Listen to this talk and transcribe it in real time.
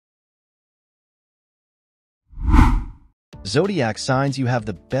Zodiac signs you have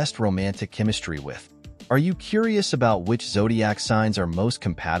the best romantic chemistry with. Are you curious about which zodiac signs are most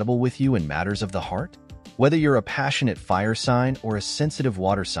compatible with you in matters of the heart? Whether you're a passionate fire sign or a sensitive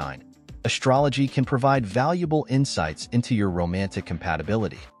water sign, astrology can provide valuable insights into your romantic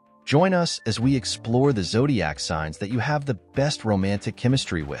compatibility. Join us as we explore the zodiac signs that you have the best romantic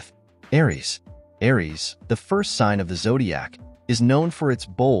chemistry with. Aries. Aries, the first sign of the zodiac, is known for its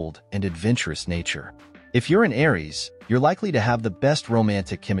bold and adventurous nature. If you're an Aries, you're likely to have the best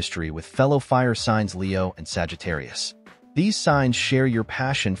romantic chemistry with fellow fire signs Leo and Sagittarius. These signs share your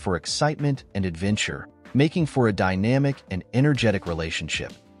passion for excitement and adventure, making for a dynamic and energetic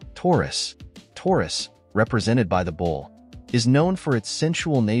relationship. Taurus. Taurus, represented by the bull, is known for its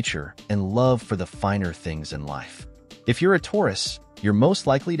sensual nature and love for the finer things in life. If you're a Taurus, you're most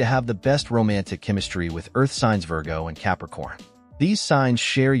likely to have the best romantic chemistry with earth signs Virgo and Capricorn. These signs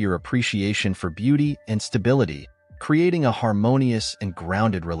share your appreciation for beauty and stability, creating a harmonious and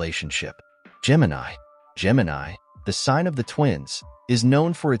grounded relationship. Gemini. Gemini, the sign of the twins, is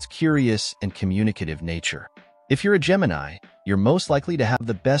known for its curious and communicative nature. If you're a Gemini, you're most likely to have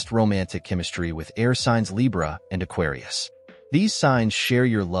the best romantic chemistry with air signs Libra and Aquarius. These signs share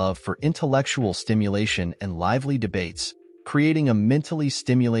your love for intellectual stimulation and lively debates, creating a mentally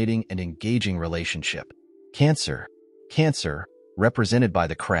stimulating and engaging relationship. Cancer. Cancer, represented by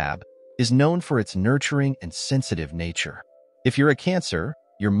the crab, is known for its nurturing and sensitive nature. If you're a Cancer,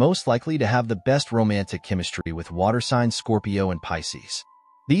 you're most likely to have the best romantic chemistry with water signs Scorpio and Pisces.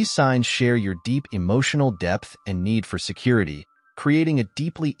 These signs share your deep emotional depth and need for security, creating a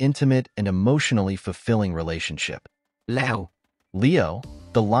deeply intimate and emotionally fulfilling relationship. Leo. Leo,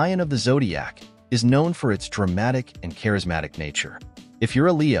 the lion of the zodiac, is known for its dramatic and charismatic nature. If you're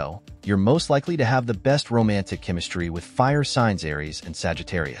a Leo, you're most likely to have the best romantic chemistry with fire signs Aries and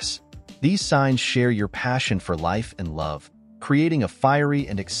Sagittarius. These signs share your passion for life and love, creating a fiery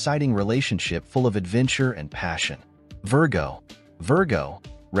and exciting relationship full of adventure and passion. Virgo. Virgo,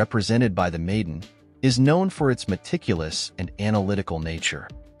 represented by the maiden, is known for its meticulous and analytical nature.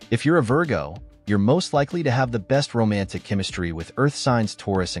 If you're a Virgo, you're most likely to have the best romantic chemistry with earth signs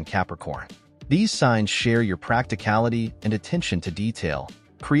Taurus and Capricorn. These signs share your practicality and attention to detail,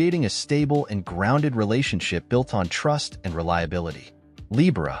 creating a stable and grounded relationship built on trust and reliability.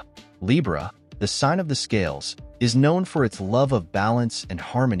 Libra. Libra, the sign of the scales, is known for its love of balance and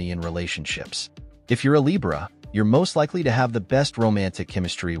harmony in relationships. If you're a Libra, you're most likely to have the best romantic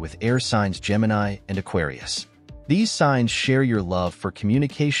chemistry with air signs Gemini and Aquarius. These signs share your love for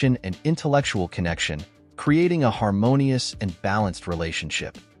communication and intellectual connection, creating a harmonious and balanced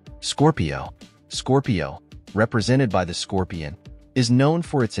relationship. Scorpio. Scorpio, represented by the scorpion, is known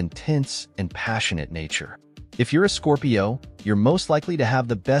for its intense and passionate nature. If you're a Scorpio, you're most likely to have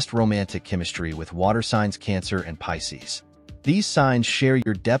the best romantic chemistry with water signs Cancer and Pisces. These signs share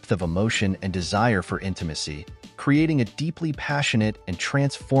your depth of emotion and desire for intimacy, creating a deeply passionate and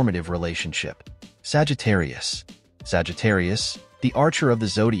transformative relationship. Sagittarius. Sagittarius, the archer of the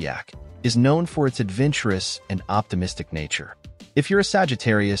zodiac, is known for its adventurous and optimistic nature. If you're a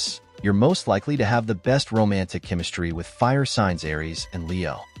Sagittarius, you're most likely to have the best romantic chemistry with fire signs Aries and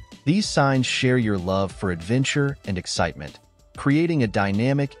Leo. These signs share your love for adventure and excitement, creating a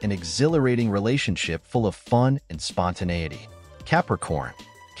dynamic and exhilarating relationship full of fun and spontaneity. Capricorn.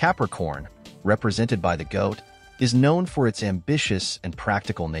 Capricorn, represented by the goat, is known for its ambitious and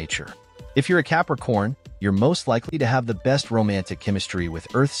practical nature. If you're a Capricorn, you're most likely to have the best romantic chemistry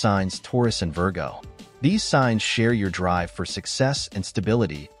with earth signs Taurus and Virgo. These signs share your drive for success and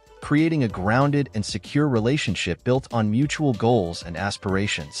stability, creating a grounded and secure relationship built on mutual goals and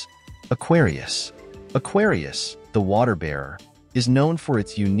aspirations. Aquarius. Aquarius, the water bearer, is known for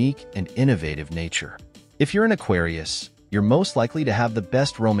its unique and innovative nature. If you're an Aquarius, you're most likely to have the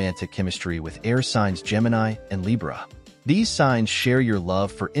best romantic chemistry with air signs Gemini and Libra. These signs share your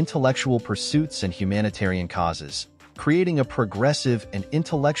love for intellectual pursuits and humanitarian causes, creating a progressive and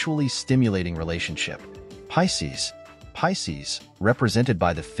intellectually stimulating relationship. Pisces. Pisces, represented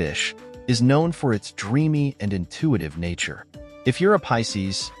by the fish, is known for its dreamy and intuitive nature. If you're a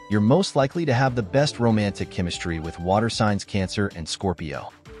Pisces, you're most likely to have the best romantic chemistry with water signs Cancer and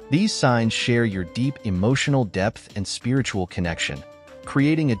Scorpio. These signs share your deep emotional depth and spiritual connection,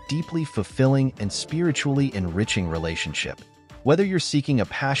 creating a deeply fulfilling and spiritually enriching relationship. Whether you're seeking a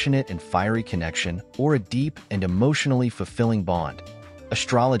passionate and fiery connection or a deep and emotionally fulfilling bond,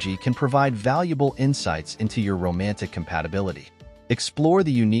 astrology can provide valuable insights into your romantic compatibility. Explore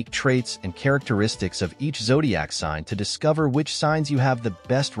the unique traits and characteristics of each zodiac sign to discover which signs you have the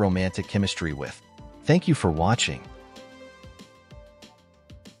best romantic chemistry with. Thank you for watching.